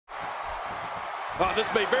Oh,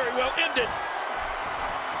 this may very well end it.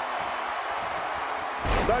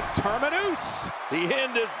 The terminus. The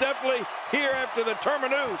end is definitely here after the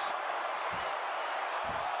terminus.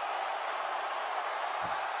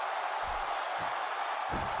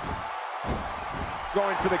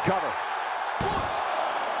 Going for the cover. 1,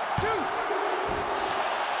 2.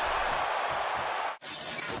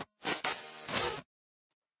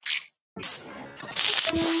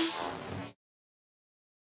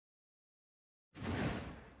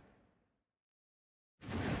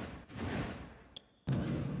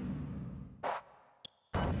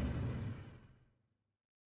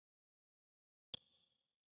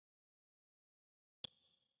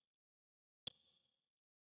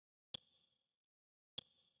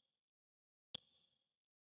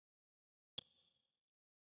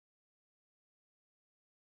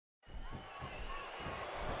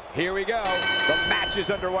 Here we go. The match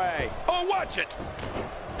is underway. Oh, watch it.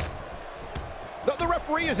 The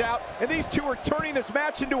referee is out, and these two are turning this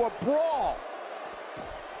match into a brawl.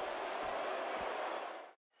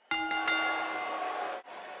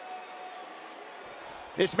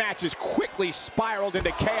 This match has quickly spiraled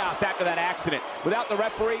into chaos after that accident. Without the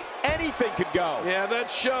referee, anything could go. Yeah,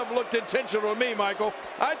 that shove looked intentional to me, Michael.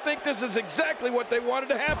 I think this is exactly what they wanted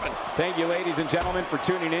to happen. Thank you, ladies and gentlemen, for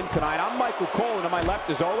tuning in tonight. I'm Michael Cole, and to my left,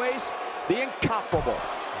 as always, the incomparable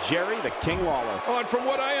Jerry the King Lawler. Oh, and from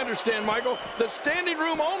what I understand, Michael, the standing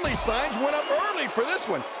room only signs went up early for this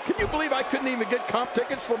one. Can you believe I couldn't even get comp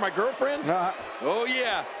tickets for my girlfriends? Oh,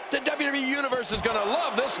 yeah. The WWE Universe is going to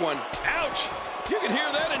love this one. Ouch. You can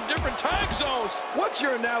hear that in different time zones. What's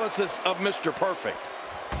your analysis of Mr. Perfect?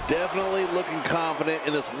 Definitely looking confident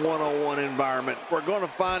in this one-on-one environment. We're going to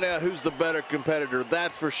find out who's the better competitor,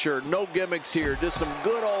 that's for sure. No gimmicks here, just some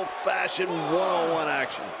good old-fashioned one-on-one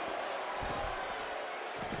action.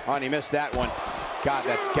 Oh, and he missed that one. God,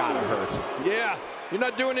 that's gotta hurt. Yeah, you're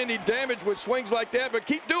not doing any damage with swings like that, but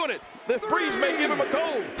keep doing it. The breeze may give him a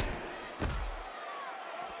cold.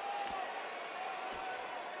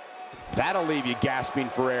 That'll leave you gasping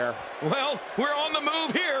for air. Well, we're on the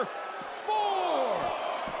move here. 4.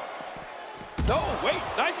 Oh, wait,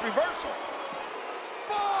 nice reversal.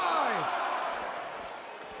 5.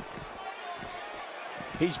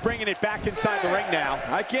 He's bringing it back inside the ring now.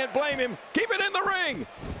 I can't blame him. Keep it in the ring.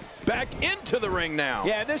 Back into the ring now.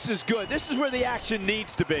 Yeah, this is good. This is where the action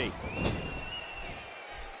needs to be.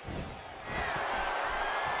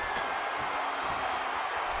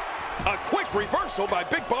 A quick reversal by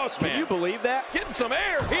Big Boss Man. Can you believe that? Getting some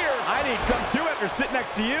air here. I need some too after sitting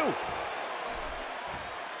next to you.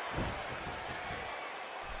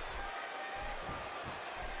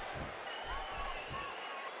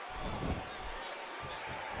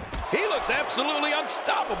 He looks absolutely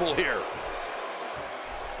unstoppable here.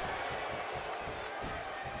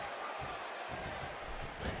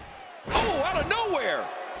 Oh, out of nowhere.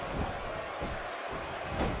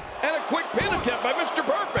 And a quick pin attempt by Mr.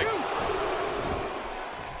 Perfect.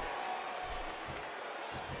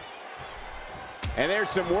 And there's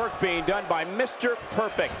some work being done by Mr.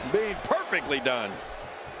 Perfect. Being perfectly done.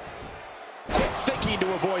 Quick thinking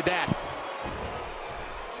to avoid that.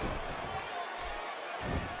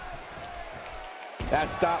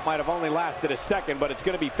 That stop might have only lasted a second, but it's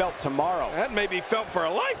going to be felt tomorrow. That may be felt for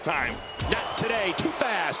a lifetime. Not today, too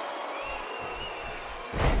fast.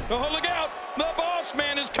 Oh, look out. The Boss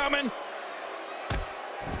Man is coming.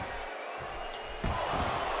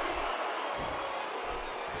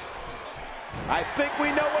 I think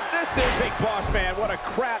we know what this is, Big Boss Man. What a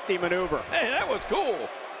crafty maneuver. Hey, that was cool.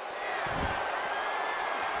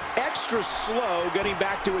 Extra slow getting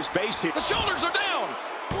back to his base here. The shoulders are down.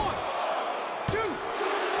 1, 2.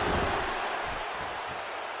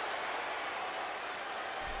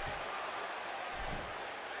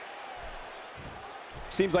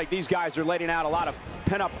 Seems like these guys are letting out a lot of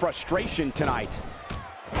pent-up frustration tonight.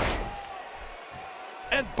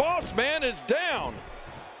 And Boss Man is down.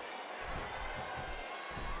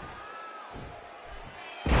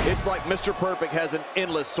 It's like Mr. Perfect has an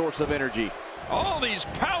endless source of energy. All these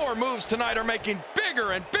power moves tonight are making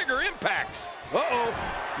bigger and bigger impacts. Uh-oh.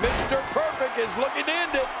 Mr. Perfect is looking to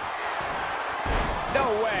end it.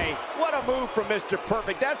 No way. What a move from Mr.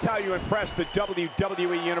 Perfect. That's how you impress the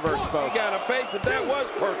WWE Universe, folks. You gotta face it, that was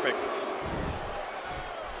perfect.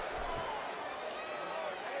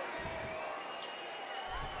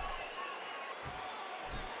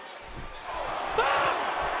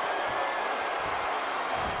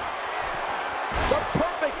 The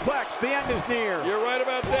perfect plex. The end is near. You're right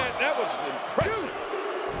about that. That was impressive.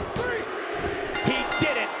 2, 3. He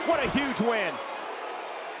did it. What a huge win.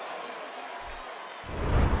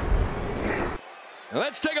 Now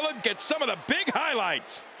let's take a look at some of the big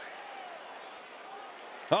highlights.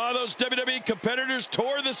 Oh, those WWE competitors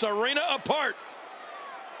tore this arena apart.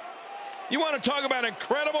 You want to talk about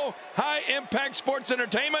incredible high-impact sports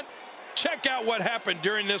entertainment? Check out what happened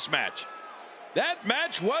during this match. That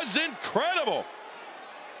match was incredible.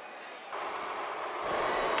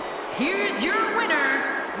 Here's your winner,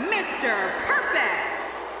 Mr.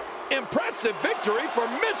 Perfect. Impressive victory for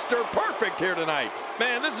Mr. Perfect here tonight.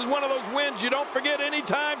 Man, this is one of those wins you don't forget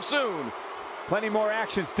anytime soon. Plenty more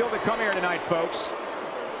action still to come here tonight, folks.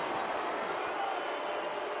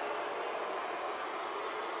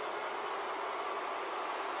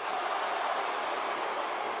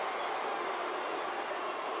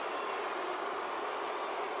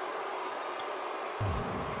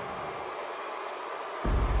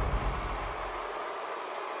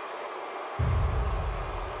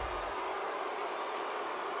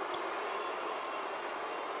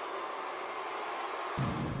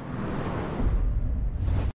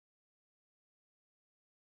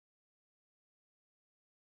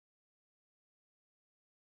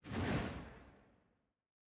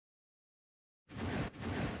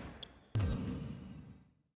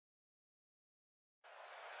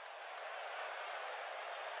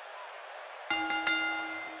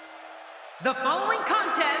 The following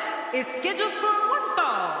contest is scheduled for one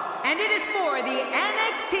fall, and it is for the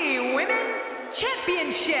NXT Women's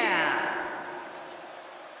Championship.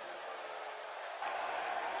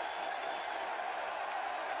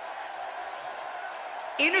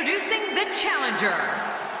 Introducing the challenger,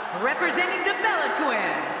 representing the Bella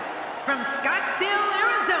Twins, from Scottsdale,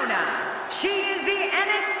 Arizona, she is the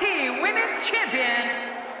NXT Women's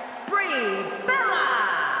Champion, Brie Bella.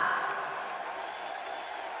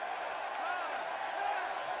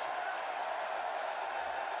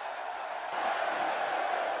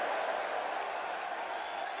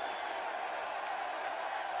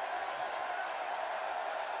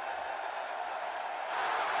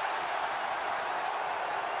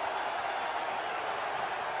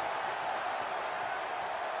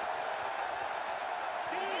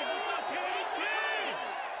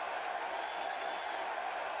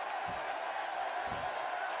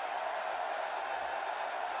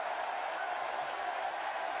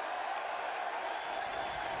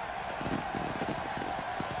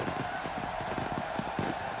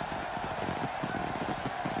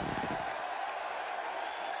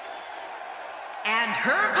 And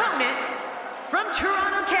her opponent, from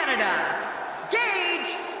Toronto, Canada,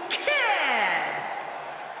 Gage Kidd.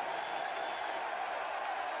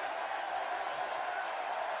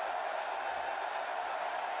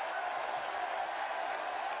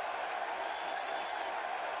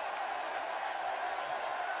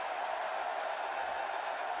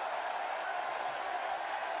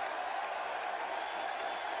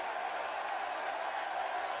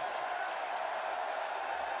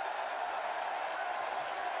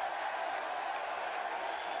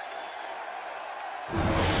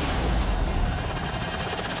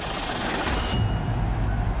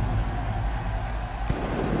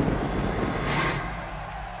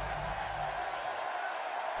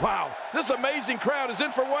 Wow, this amazing crowd is in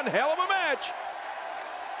for one hell of a match.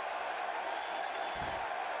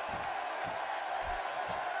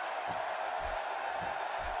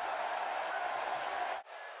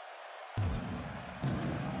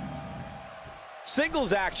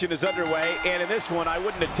 Singles action is underway, and in this one, I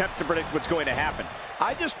wouldn't attempt to predict what's going to happen.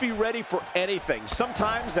 I'd just be ready for anything.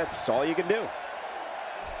 Sometimes that's all you can do.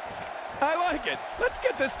 I like it. Let's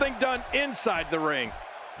get this thing done inside the ring.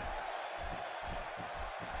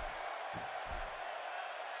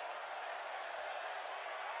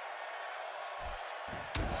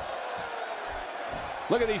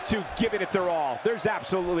 Look at these two giving it their all. There's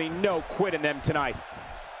absolutely no quit in them tonight.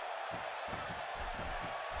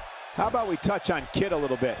 How about we touch on Kidd a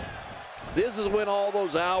little bit? This is when all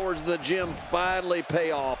those hours in the gym finally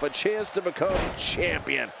pay off. A chance to become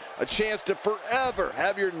champion. A chance to forever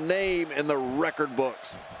have your name in the record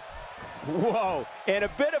books. Whoa, and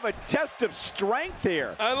a bit of a test of strength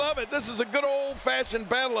here. I love it. This is a good old-fashioned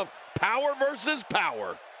battle of power versus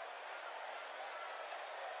power.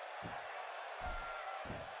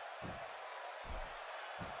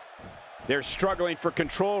 They're struggling for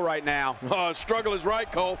control right now. Oh, struggle is right,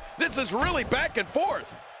 Cole. This is really back and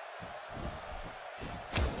forth.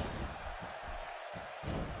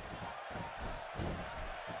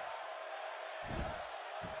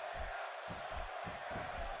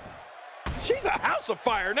 She's a house of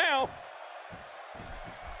fire now.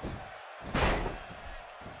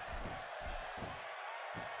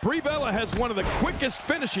 Brie Bella has one of the quickest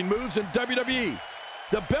finishing moves in WWE.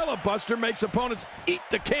 The Bella Buster makes opponents eat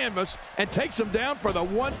the canvas and takes them down for the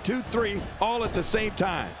 1, 2, 3 all at the same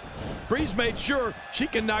time. Bree's made sure she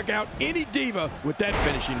can knock out any diva with that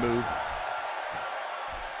finishing move.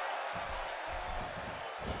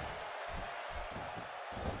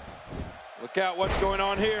 Look out what's going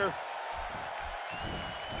on here.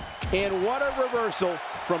 And what a reversal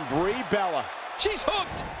from Brie Bella. She's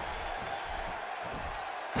hooked.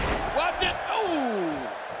 Watch it.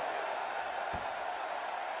 Oh!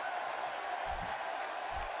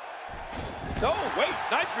 Oh, wait.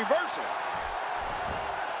 Nice reversal.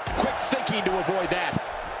 Quick thinking to avoid that.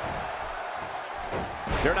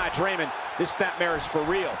 They're not dreaming. This snapmare is for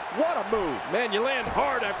real. What a move. Man, you land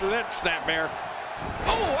hard after that snapmare.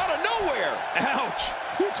 Oh, out of nowhere. Ouch.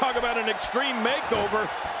 You talk about an extreme makeover.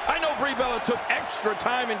 I know Brie Bella took extra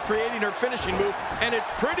time in creating her finishing move, and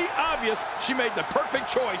it's pretty obvious she made the perfect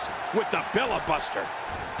choice with the Bella Buster.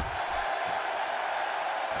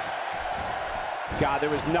 God, there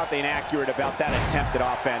was nothing accurate about that attempted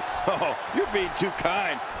offense. Oh, you're being too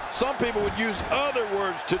kind. Some people would use other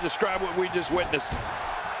words to describe what we just witnessed.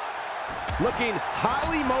 Looking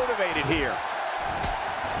highly motivated here.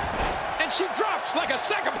 And she drops like a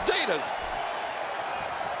sack of potatoes.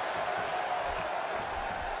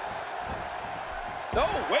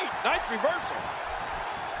 Oh, wait, nice reversal.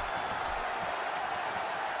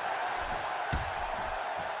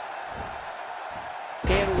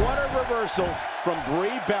 And what a reversal from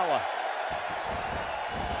Brie Bella.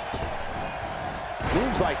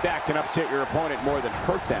 Moves like that can upset your opponent more than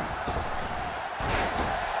hurt them.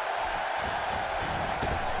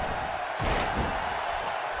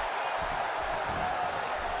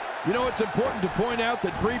 You know, it's important to point out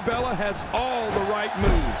that Brie Bella has all the right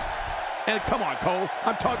moves. And come on, Cole,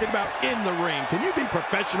 I'm talking about in the ring. Can you be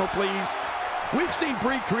professional, please? We've seen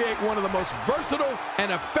Brie create one of the most versatile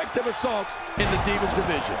and effective assaults in the Divas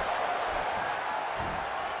division.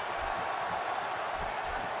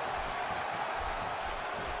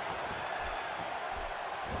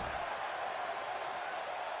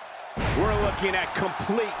 We're looking at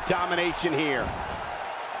complete domination here.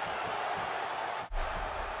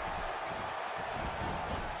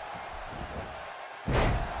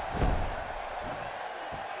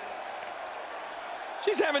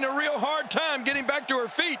 She's having a real hard time getting back to her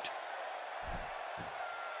feet.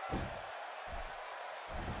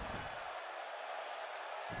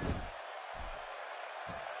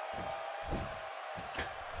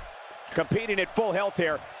 Competing at full health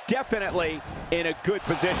here, definitely in a good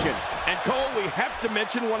position. And Cole, we have to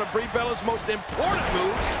mention one of Brie Bella's most important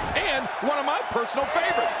moves and one of my personal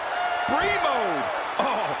favorites, Brie mode.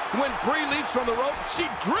 Oh, when Brie leaps from the rope, she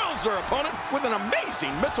drills her opponent with an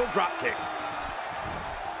amazing missile drop kick.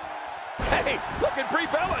 Hey, look at Brie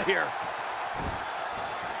Bella here.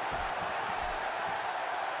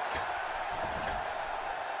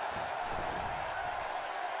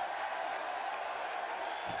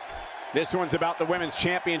 This one's about the Women's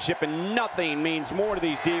Championship, and nothing means more to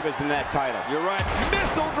these divas than that title. You're right.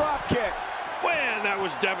 Missile drop kick. Man, that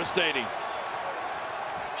was devastating.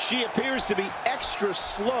 She appears to be extra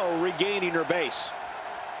slow regaining her base.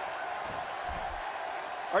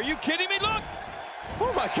 Are you kidding me? Look.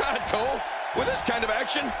 Oh, my God, Cole. With this kind of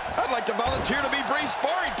action, I'd like to volunteer to be Brie's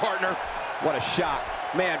sparring partner. What a shot.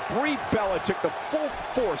 Man, Brie Bella took the full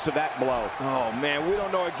force of that blow. Oh, man, we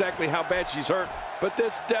don't know exactly how bad she's hurt, but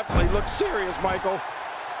this definitely looks serious, Michael.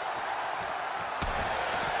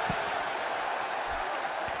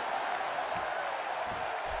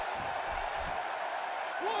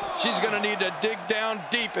 She's going to need to dig down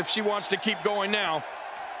deep if she wants to keep going now.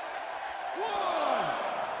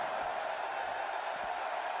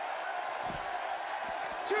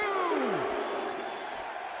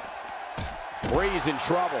 Brie's in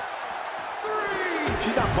trouble.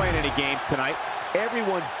 She's not playing any games tonight.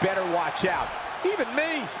 Everyone better watch out. Even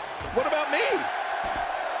me. What about me?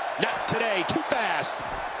 Not today, too fast.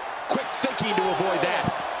 Quick thinking to avoid that.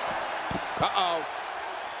 Uh-oh.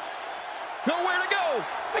 Nowhere to go.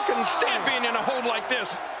 I couldn't stand being in a hold like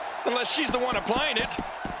this, unless she's the one applying it.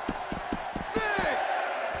 6.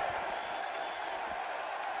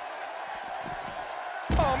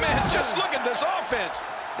 Oh, man, just look at this offense.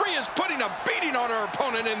 Brie is putting a beating on her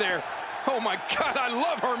opponent in there. Oh, my God, I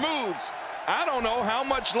love her moves. I don't know how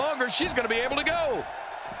much longer she's going to be able to go.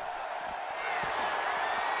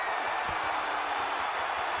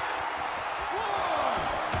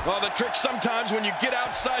 Well, the trick sometimes when you get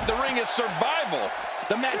outside the ring is survival.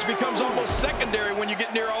 The match becomes almost secondary when you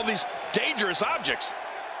get near all these dangerous objects.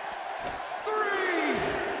 3.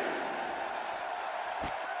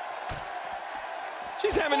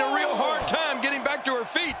 She's having a real hard time getting back to her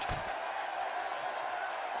feet.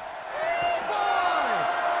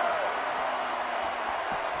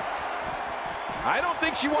 I don't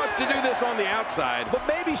think she wants to do this on the outside. But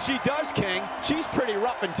maybe she does, King. She's pretty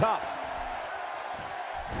rough and tough.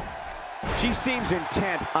 She seems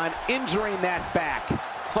intent on injuring that back.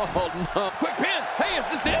 Oh, no. Quick pin. Hey, is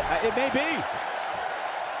this it? It may be.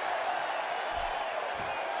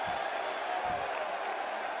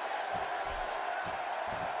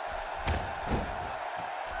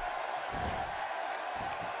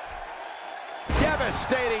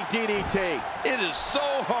 Devastating DDT. It is so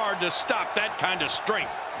hard to stop that kind of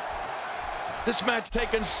strength. This match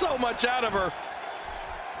taken so much out of her.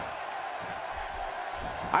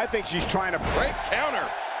 I think she's trying to Great counter.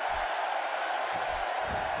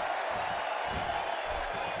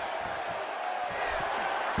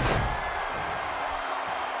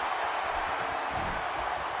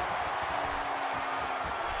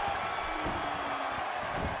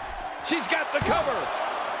 She's got the cover.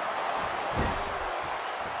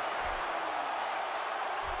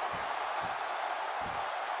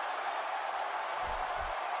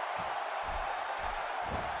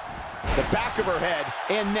 the back of her head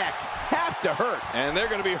and neck have to hurt. And they're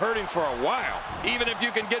going to be hurting for a while. Even if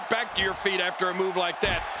you can get back to your feet after a move like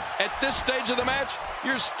that, at this stage of the match,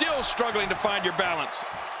 you're still struggling to find your balance.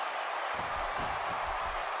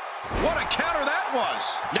 What a counter that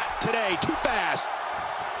was. Not today, too fast.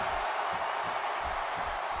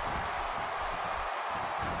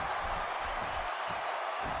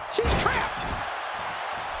 She's trapped.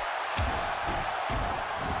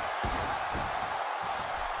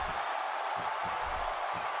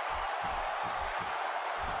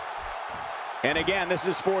 And again, this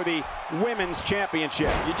is for the Women's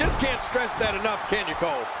Championship. You just can't stress that enough, can you,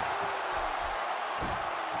 Cole?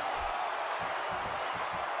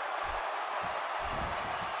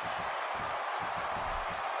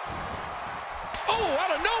 Oh,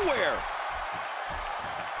 out of nowhere!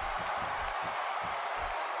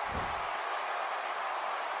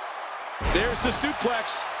 There's the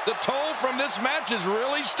suplex. The toll from this match is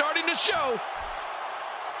really starting to show.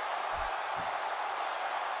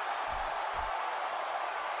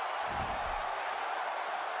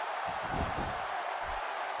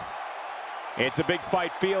 It's a big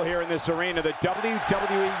fight feel here in this arena. The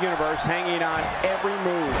WWE Universe hanging on every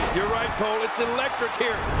move. You're right, Cole. It's electric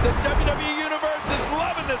here. The WWE Universe is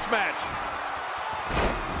loving this match.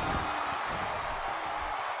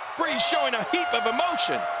 Bree's showing a heap of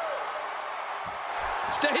emotion.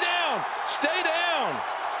 Stay down. Stay down.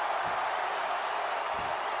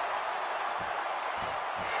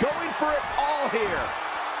 Going for it all here.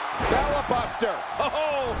 Bella Buster.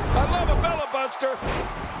 Oh, I love a Bella Buster.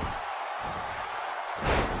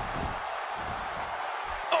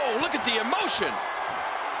 Oh, look at the emotion.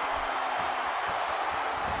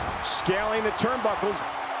 Scaling the turnbuckles.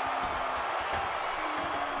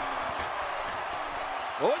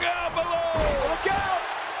 Look out below. Look out.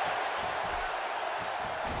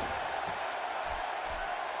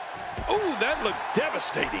 Ooh, that looked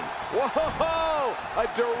devastating. Whoa, a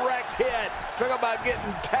direct hit. Talk about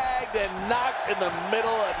getting tagged and knocked in the middle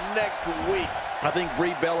of next week. I think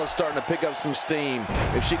Brie Bella's starting to pick up some steam.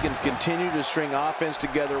 If she can continue to string offense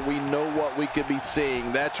together, we know what we could be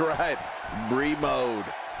seeing. That's right, Brie mode.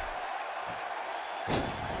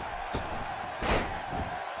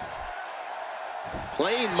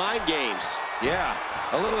 Playing mind games. Yeah,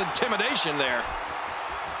 a little intimidation there.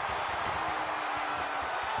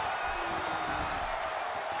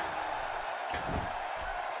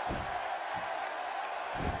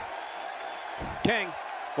 King,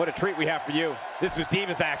 what a treat we have for you. This is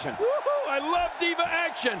Divas action. Woohoo! I love Diva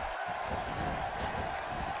action.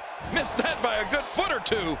 Missed that by a good foot or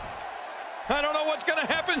two. I don't know what's going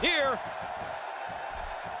to happen here.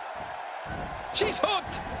 She's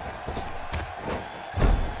hooked.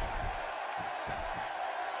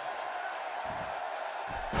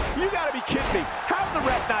 You gotta be kidding me. How did the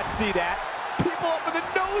ref not see that? People up in the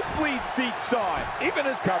nosebleed seats saw it. Even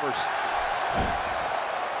his covers.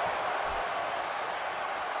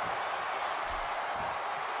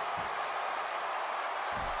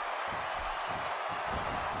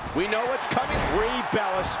 We know what's coming. Brie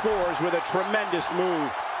Bella scores with a tremendous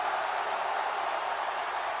move.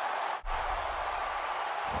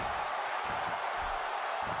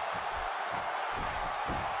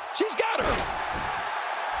 She's got her.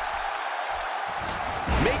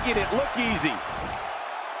 Making it look easy.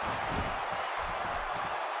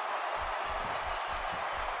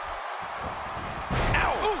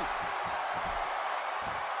 Ow. Ooh.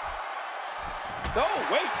 Oh,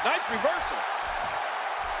 wait. Nice reversal.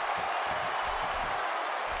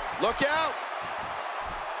 Look out.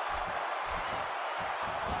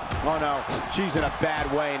 Oh, no. She's in a bad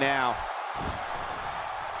way now.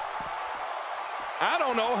 I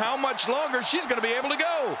don't know how much longer she's going to be able to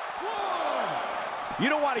go. You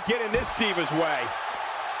don't want to get in this Diva's way.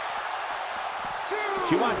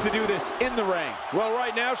 She wants to do this in the ring. Well,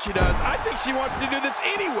 right now she does. I think she wants to do this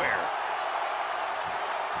anywhere.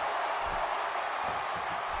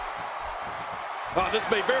 Oh, this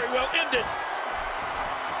may very well end it.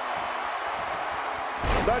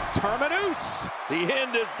 The terminus. The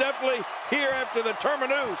end is definitely here after the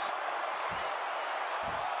terminus.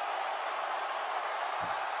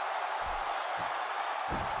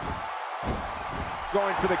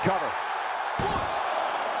 Going for the cover. 1,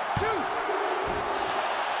 2.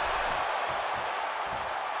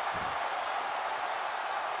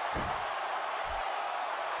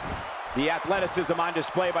 The athleticism on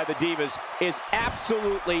display by the Divas is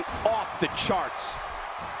absolutely off the charts.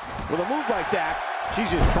 With a move like that,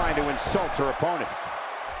 she's just trying to insult her opponent.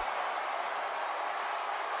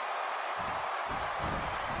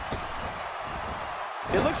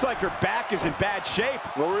 It looks like her back is in bad shape.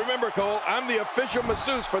 Well, remember, Cole, I'm the official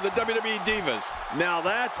masseuse for the WWE Divas. Now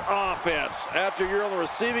that's offense. After you're on the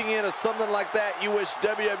receiving end of something like that, you wish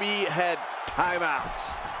WWE had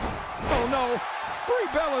timeouts. Oh, no.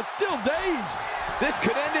 Brie Bella's still dazed. This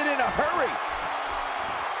could end it in a hurry.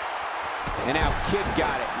 And now Kid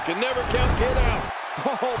got it. You can never count Kid out.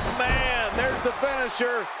 Oh, man, there's the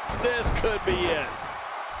finisher. This could be it.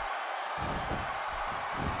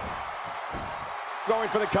 Going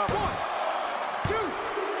for the cover. 1, 2,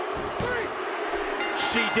 3.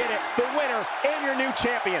 She did it. The winner and your new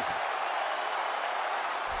champion.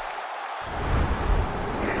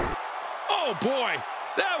 Oh, boy.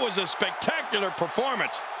 That was a spectacular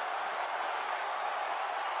performance.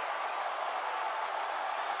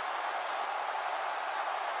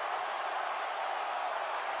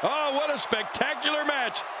 Oh, what a spectacular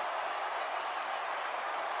match.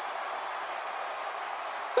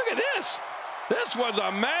 Look at this. This was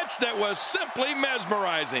a match that was simply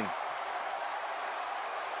mesmerizing.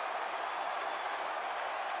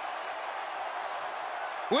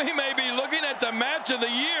 We may be looking at the match of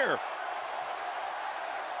the year.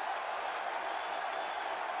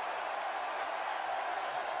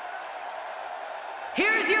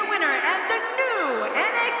 Here's your winner and the new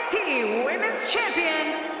NXT Women's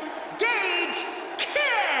Champion, Gage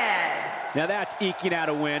Kidd. Now that's eking out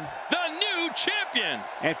a win. The new champion.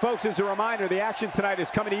 And folks, as a reminder, the action tonight is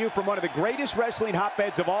coming to you from one of the greatest wrestling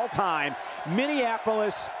hotbeds of all time,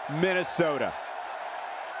 Minneapolis, Minnesota.